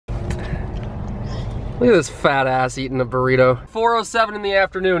Look at this fat ass eating a burrito. 4:07 in the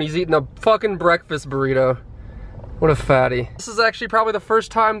afternoon, he's eating a fucking breakfast burrito. What a fatty. This is actually probably the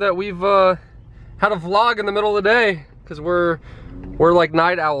first time that we've had a vlog in the middle of the day, because we're like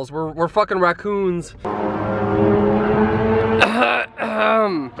night owls. We're fucking raccoons.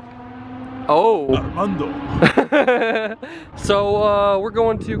 Oh. Armando. So we're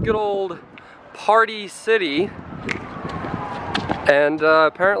going to good old Party City. And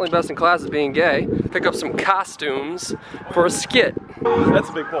apparently best in class is being gay. Pick up some costumes for a skit. That's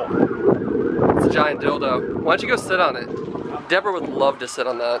a big pole. It's a giant dildo. Why don't you go sit on it? Deborah would love to sit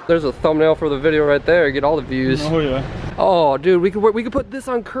on that. There's a thumbnail for the video right there. Get all the views. Oh yeah. Oh dude, we could put this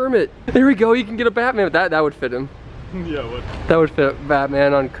on Kermit. There we go. You can get a Batman. That would fit him. Yeah, it would. That would fit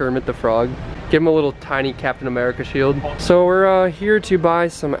Batman on Kermit the Frog. Give him a little tiny Captain America shield. So we're here to buy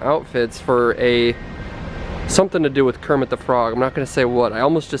some outfits for something to do with Kermit the Frog. I'm not gonna say what. I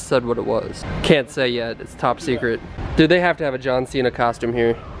almost just said what it was. Can't say yet. It's top secret. Dude, they have to have a John Cena costume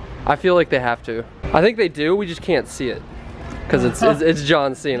here. I feel like they have to. I think they do. We just can't see it because it's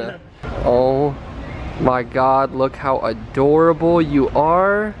John Cena. Oh my God! Look how adorable you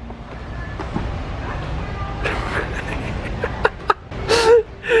are.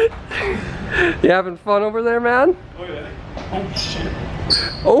 You having fun over there, man? Oh yeah. Oh shit.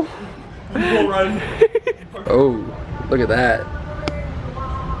 Oh. Right. Oh, look at that.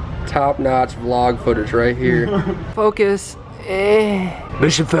 Top-notch vlog footage right here. Focus.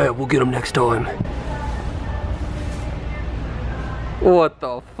 Mission failed, we'll get him next time. What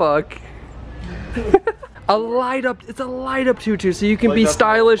the fuck? A light up, it's a light up tutu so you can be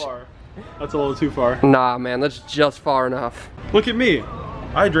stylish. That's a little too far. Nah man, that's just far enough. Look at me.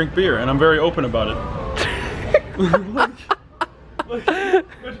 I drink beer and I'm very open about it. Like,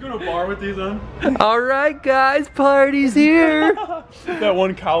 let's go to a bar with these on. Alright guys, party's here. That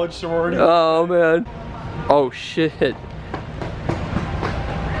one college sorority. Oh man. Oh shit.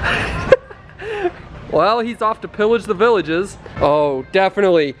 Well, he's off to pillage the villages. Oh,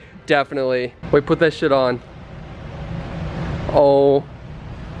 definitely, definitely. Wait, put that shit on. Oh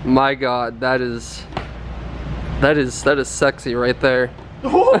my God, that is sexy right there.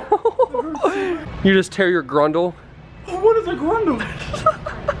 You just tear your grundle. What is a grundle?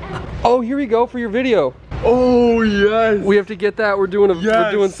 Oh, here we go for your video. Oh yes. We have to get that. We're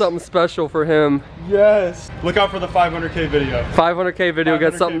doing something special for him. Yes. Look out for the 500K video. 500K video.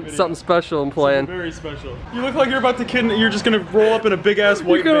 Got something special in plan. Something very special. You look like you're about to kidnap. You're just gonna roll up in a big ass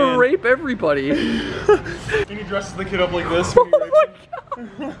white van. You're gonna rape everybody. And he dresses the kid up like this. Oh my God.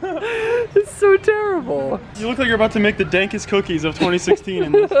 It's so terrible. You look like you're about to make the dankest cookies of 2016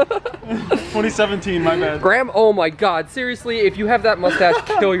 in this. 2017, my bad. Graham, oh my God. Seriously, if you have that mustache,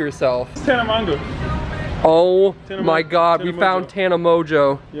 kill yourself. It's Tanamango. Oh my God, we found Tana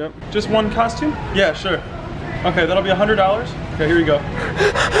Mojo. Yep. Just one costume? Yeah, sure. Okay, that'll be $100. Okay, here you go.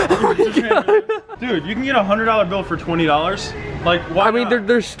 Oh dude, you can get a $100 bill for $20. Like, why? I mean,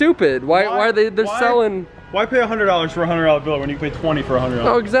 they're stupid. Why are they? They're selling. Why pay $100 for a $100 bill when you can pay $20 for $100?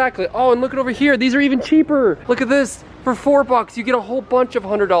 Oh, exactly. Oh, and look at over here. These are even cheaper. Look at this. For $4, you get a whole bunch of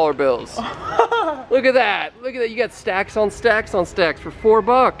 $100 bills. Look at that. Look at that. You got stacks on stacks on stacks for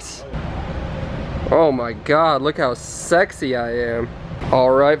 $4. Oh my God, look how sexy I am. All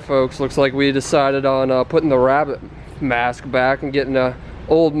right, folks, looks like we decided on putting the rabbit mask back and getting a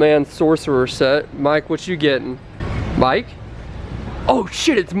old man sorcerer set. Mike, what you getting? Mike? Oh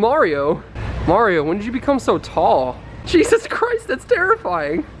shit, it's Mario. Mario, when did you become so tall? Jesus Christ, that's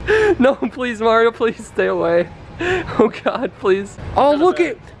terrifying. No, please, Mario, please stay away. Oh God, please. Oh, look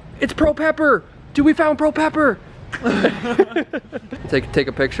it, it's Pro Pepper. Dude, we found Pro Pepper. Take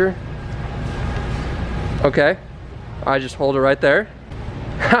a picture. Okay, I just hold it right there.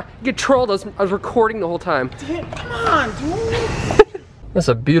 Ha, get trolled, I was recording the whole time. Damn, come on, dude. That's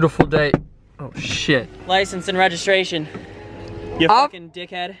a beautiful day. Oh shit. License and registration. You fucking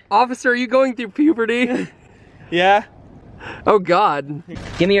dickhead. Officer, are you going through puberty? Yeah. Oh God.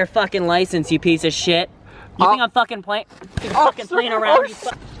 Give me your fucking license, you piece of shit. You think I'm fucking playing around?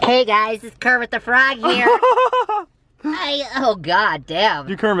 Hey guys, it's Kermit the Frog here. Oh God damn.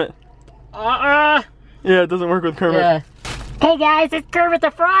 Do Kermit. Yeah, it doesn't work with Kermit. Yeah. Hey guys, it's Kermit the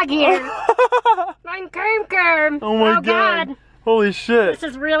Frog here. I'm Kerm. Oh my God. Holy shit.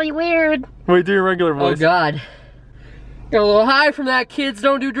 This is really weird. Wait, do your regular voice. Oh God. Got a little high from that. Kids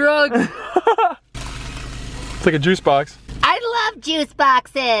don't do drugs. It's like a juice box. I love juice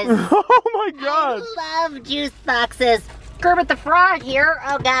boxes. Oh my God. I love juice boxes. Kermit the Frog here.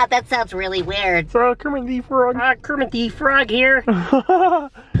 Oh God, that sounds really weird. Kermit the Frog. Kermit the Frog here.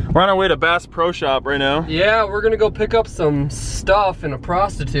 We're on our way to Bass Pro Shop right now. Yeah, we're gonna go pick up some stuff and a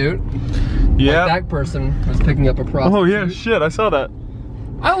prostitute. Yeah. Like that person was picking up a prostitute. Oh yeah, shit, I saw that.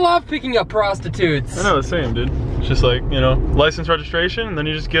 I love picking up prostitutes. I know, the same, dude. It's just like, you know, license registration, and then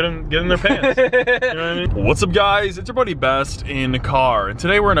you just get in their pants. You know what I mean? What's up, guys? It's your buddy Best in the car. And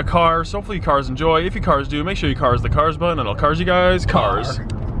today we're in a car, so hopefully you cars enjoy. If you cars do, make sure you cars the cars button, and I'll cars you guys. Cars.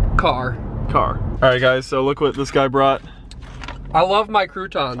 Car. All right, guys, so look what this guy brought. I love my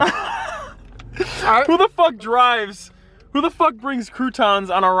croutons. Who the fuck drives? Who the fuck brings croutons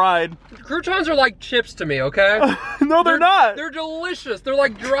on a ride? Croutons are like chips to me, okay? No, they're not. They're delicious. They're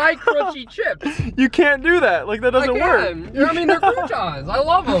like dry, crunchy chips. You can't do that. Like, that doesn't work. You know what I mean? They're croutons. I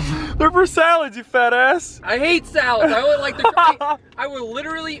love them. They're for salads, you fat ass. I hate salads. I only like the I will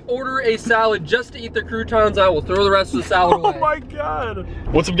literally order a salad just to eat the croutons. I will throw the rest of the salad away. Oh my god.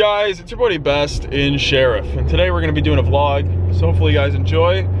 What's up, guys? It's your buddy Best in Sheriff. And today we're going to be doing a vlog. So hopefully you guys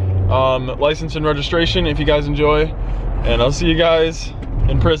enjoy. License and registration if you guys enjoy. And I'll see you guys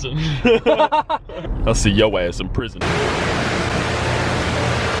in prison. I'll see yo ass in prison.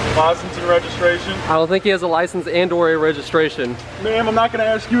 License and registration. I don't think he has a license and or a registration. Ma'am, I'm not gonna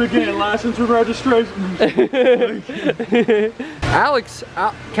ask you again. License and registration. Alex,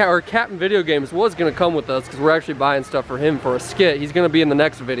 or Captain Video Games, was gonna come with us because we're actually buying stuff for him for a skit. He's gonna be in the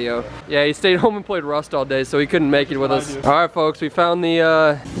next video. Yeah, he stayed home and played Rust all day, so he couldn't make it with us. All right, folks, we found the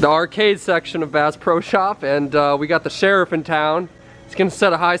arcade section of Bass Pro Shop, and we got the sheriff in town. He's gonna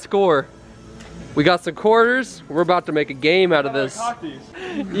set a high score. We got some quarters. We're about to make a game out of this.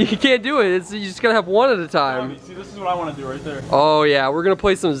 You can't do it. You just gotta have one at a time. See, this is what I want to do right there. Oh yeah, we're gonna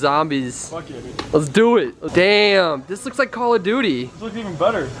play some zombies. Fuck yeah, dude. Let's do it. Damn, this looks like Call of Duty. This looks even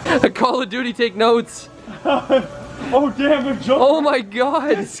better. Call of Duty, take notes. Oh damn, they're jumping. Oh my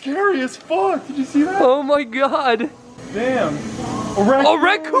god. It's scary as fuck. Did you see that? Oh my god. Damn. A raccoon. A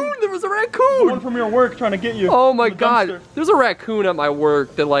raccoon! There was a raccoon! One from your work trying to get you. Oh my the god. dumpster. There's a raccoon at my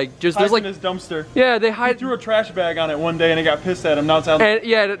work that like just Hides there's like in this dumpster. yeah, they He hide. threw a trash bag on it one day and it got pissed at him. Now it's out. And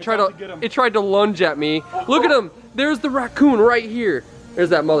yeah, it tried to lunge at me. Look at him. There's the raccoon right here. There's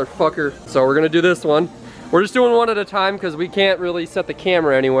that motherfucker. So we're gonna do this one. We're just doing one at a time because we can't really set the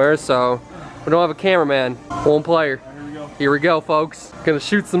camera anywhere, so we don't have a cameraman. One player. Here we go, folks. Gonna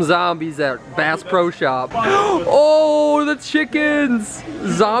shoot some zombies at Bass Pro Shop. Oh, the chickens!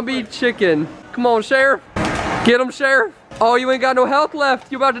 Zombie chicken. Come on, Sheriff. Get him, Sheriff. Oh, you ain't got no health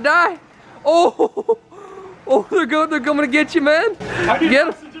left. You about to die. Oh, oh, they're coming to get you, man. Get him.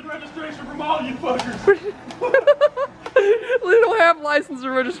 License and registration from all you fuckers. They don't have license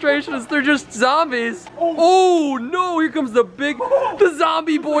or registrations. They're just zombies. Oh no! Here comes the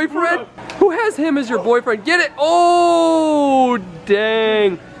zombie boyfriend. Who has him as your boyfriend? Get it! Oh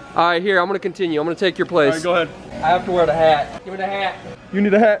dang! All right, here I'm gonna continue. I'm gonna take your place. All right, go ahead. I have to wear the hat. Give me the hat. You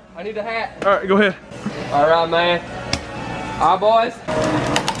need a hat. I need the hat. All right, go ahead. All right, man. All right, boys.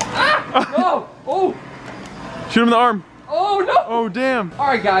 Ah! No! Oh! Shoot him in the arm. Oh no! Oh damn. All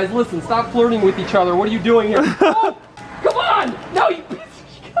right, guys, listen. Stop flirting with each other. What are you doing here? Oh! Come on! No, you piece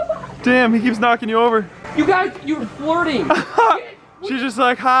of shit. Come on! Damn, he keeps knocking you over. You guys, you're flirting. She's just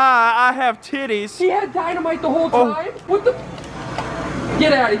like, hi, I have titties. He had dynamite the whole time? What the?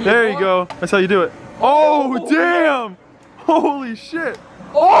 Get out of here. There you go. That's how you do it. Oh, damn. Holy shit.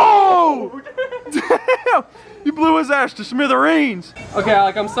 Oh! Damn! You blew his ass to smithereens. Okay,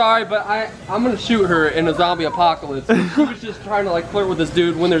 Alec, I'm sorry, but I'm gonna shoot her in a zombie apocalypse. She was just trying to like flirt with this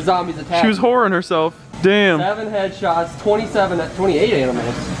dude when there's zombies attacking. She was whoring herself. Damn. 7 headshots, 28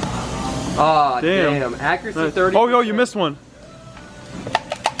 animals. Ah, damn. Accuracy Nice. 30. Oh, yo, you missed one.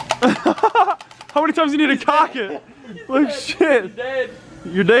 How many times do you need to cock it? Like shit. He's dead.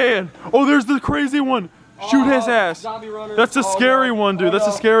 You're dead. Oh, there's the crazy one. Shoot his ass. Zombie runner. That's a scary no. one, dude. Oh, That's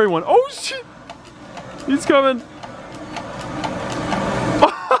no. a scary one. Oh shit. He's coming.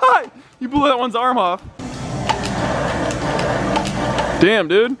 You blew that one's arm off. Damn,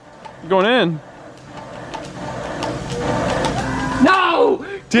 dude. You're going in. No!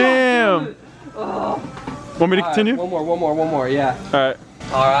 Damn. Oh. Want me to continue? One more, yeah. Alright.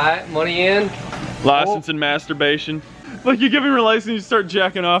 Alright, money in. License and masturbation. Like you give him your license, you start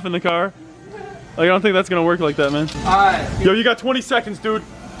jacking off in the car. Like I don't think that's gonna work like that, man. Alright. Yo, you got 20 seconds, dude.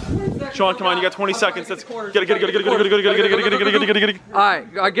 Sean, come on, you got 20 seconds. Let's get it.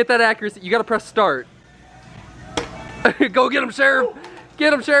 Alright, get that accuracy. You gotta press start. Go get him, Sheriff.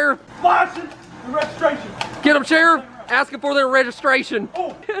 Get him, Sheriff. License and registration. Get him, Sheriff. Asking for their registration.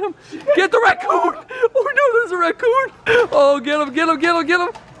 Oh. Get him. Get the raccoon. Oh no, there's a raccoon. Oh, get him. Get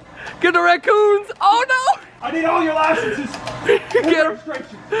the raccoons. Oh no. I need all your licenses. Get him.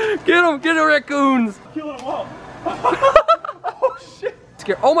 Get the raccoons. Killing them all. Oh shit.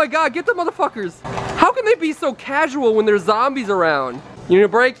 Oh my god, get the motherfuckers. How can they be so casual when there's zombies around? You need a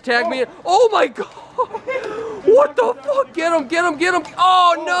break? Tag me in. Oh my god! What the fuck? Get him! Get him! Get him!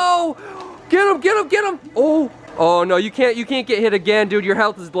 Oh no! Get him! Get him! Get him! Oh! Oh no! You can't get hit again, dude. Your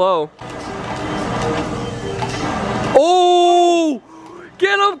health is low. Oh!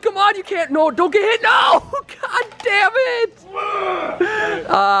 Get him! Come on! You can't! No! Don't get hit! No! God damn it!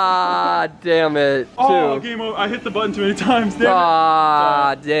 Ah! Damn it! Oh, game over! I hit the button too many times. Damn it!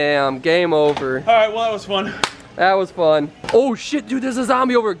 Ah! Damn! Game over. All right. Well, that was fun. That was fun. Oh shit, dude, there's a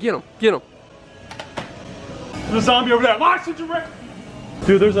zombie over here. Get him, get him. There's a zombie over there.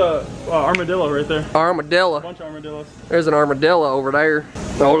 Dude, there's a armadillo right there. Armadillo. A bunch of armadillos. There's an armadillo over there.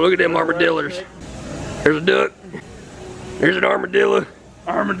 Oh, look at them armadillos. There's a duck. There's an armadillo.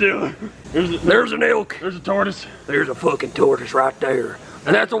 Armadillo. There's an elk. There's a tortoise. There's a fucking tortoise right there.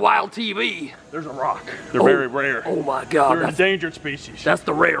 And that's a wild TV. There's a rock. They're very rare. Oh my god. They're an endangered species. That's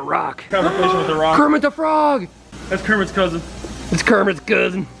the rare rock. Conversation with the rock. Kermit the Frog. That's Kermit's cousin. It's Kermit's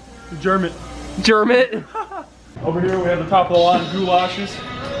cousin. Jermit. Jermit. Over here we have the top of the line goulashes.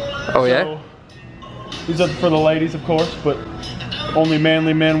 Oh yeah? So, these are for the ladies, of course, but only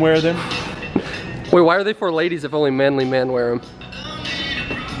manly men wear them. Wait, why are they for ladies if only manly men wear them?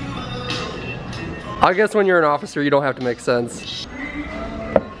 I guess when you're an officer, you don't have to make sense.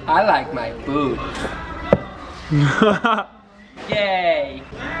 I like my boots. Yay!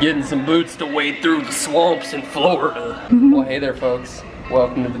 Getting some boots to wade through the swamps in Florida. Well, hey there, folks.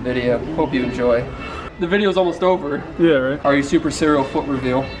 Welcome to the video. Hope you enjoy. The video's almost over. Yeah, right. Our super serial foot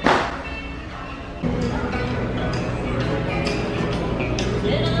reveal.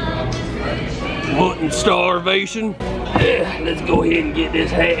 Mutton starvation. Yeah, let's go ahead and get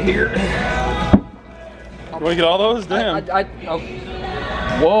this hat here. You want to get all those? Damn. Oh.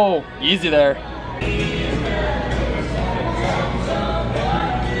 Whoa, easy there.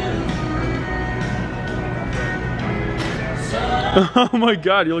 Oh my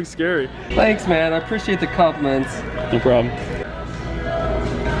god, you look scary. Thanks, man. I appreciate the compliments. No problem.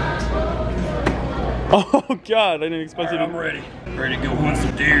 Oh god, I didn't expect you to. I'm ready. Ready to go hunt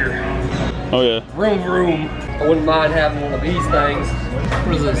some deer. Oh yeah. Vroom vroom. I wouldn't mind having one of these things.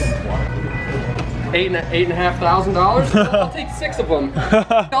 What is this? $8,500? I'll take 6 of them.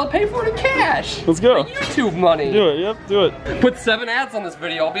 I'll pay for it in cash. Let's go. YouTube money. Do it, yep, do it. Put 7 ads on this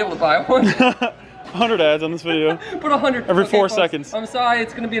video, I'll be able to buy one. 100 ads on this video. Put 100. Every 4 folks, seconds. I'm sorry,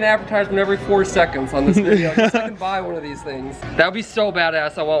 it's gonna be an advertisement every 4 seconds on this video. Just so I can buy one of these things. That would be so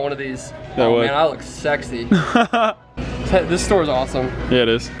badass, I want one of these. That would. Man, I look sexy. This store's awesome. Yeah, it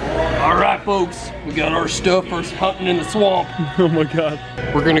is. Alright folks, we got our stuff for hunting in the swamp. Oh my god.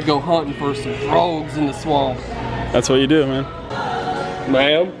 We're gonna go hunting for some frogs in the swamp. That's what you do, man.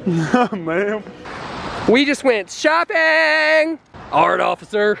 Ma'am? Ma'am. We just went shopping! Alright,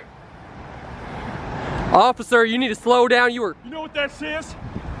 officer. Officer, you need to slow down. You know what that says?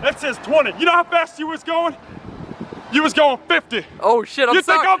 That says 20. You know how fast you was going? You was going 50. Oh shit, I'm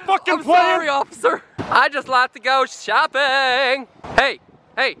sorry. You think I'm fucking I'm playing? sorry, officer. I just like to go shopping. Hey,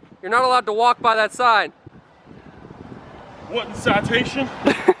 you're not allowed to walk by that sign. What in citation?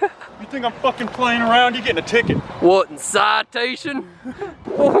 You think I'm fucking playing around? You're getting a ticket. What in citation?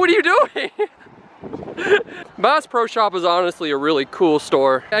 Well, what are you doing? Bass Pro Shop is honestly a really cool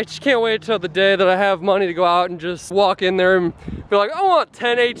store. I just can't wait till the day that I have money to go out and just walk in there and be like, I want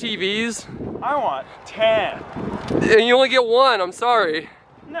 10 ATVs. I want 10. And you only get 1, I'm sorry.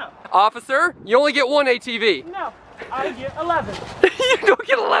 No. Officer, you only get 1 ATV. No, I get 11. You don't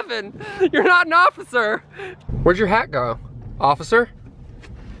get 11. You're not an officer. Where'd your hat go? Officer?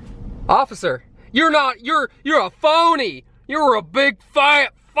 Officer, you're a phony. You're a big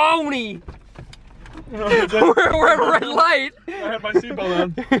fat phony. We're at a red light. I had my seatbelt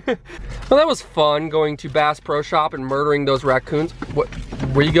on. Well, that was fun going to Bass Pro Shop and murdering those raccoons. What?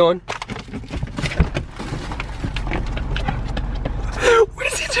 Where you going? What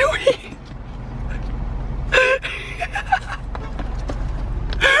is he doing?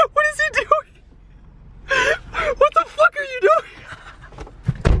 What is he doing? What the fuck are you doing?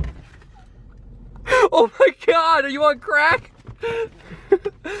 Oh my god, are you on crack?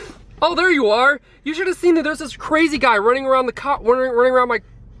 Oh, there you are. You should have seen that there's this crazy guy running around the car, running around my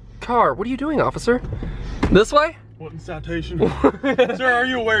car. What are you doing, officer? This way? What in citation? Sir, are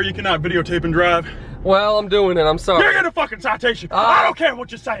you aware you cannot videotape and drive? Well, I'm doing it, I'm sorry. You're getting a fucking citation. I don't care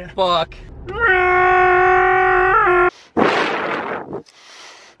what you're saying. Fuck.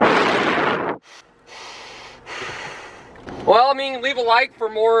 Well, I mean, leave a like for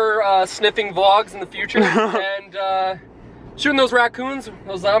more sniffing vlogs in the future. And shooting those raccoons,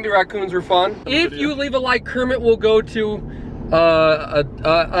 those zombie raccoons were fun. If you leave a like, Kermit will go to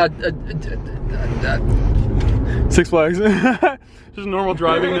Six Flags. Just normal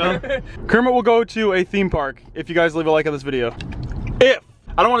driving now. Kermit will go to a theme park if you guys leave a like on this video. If.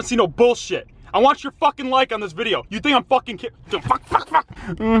 I don't want to see no bullshit. I want your fucking like on this video. You think I'm fucking kidding?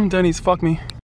 Fuck. Denny's, fuck me.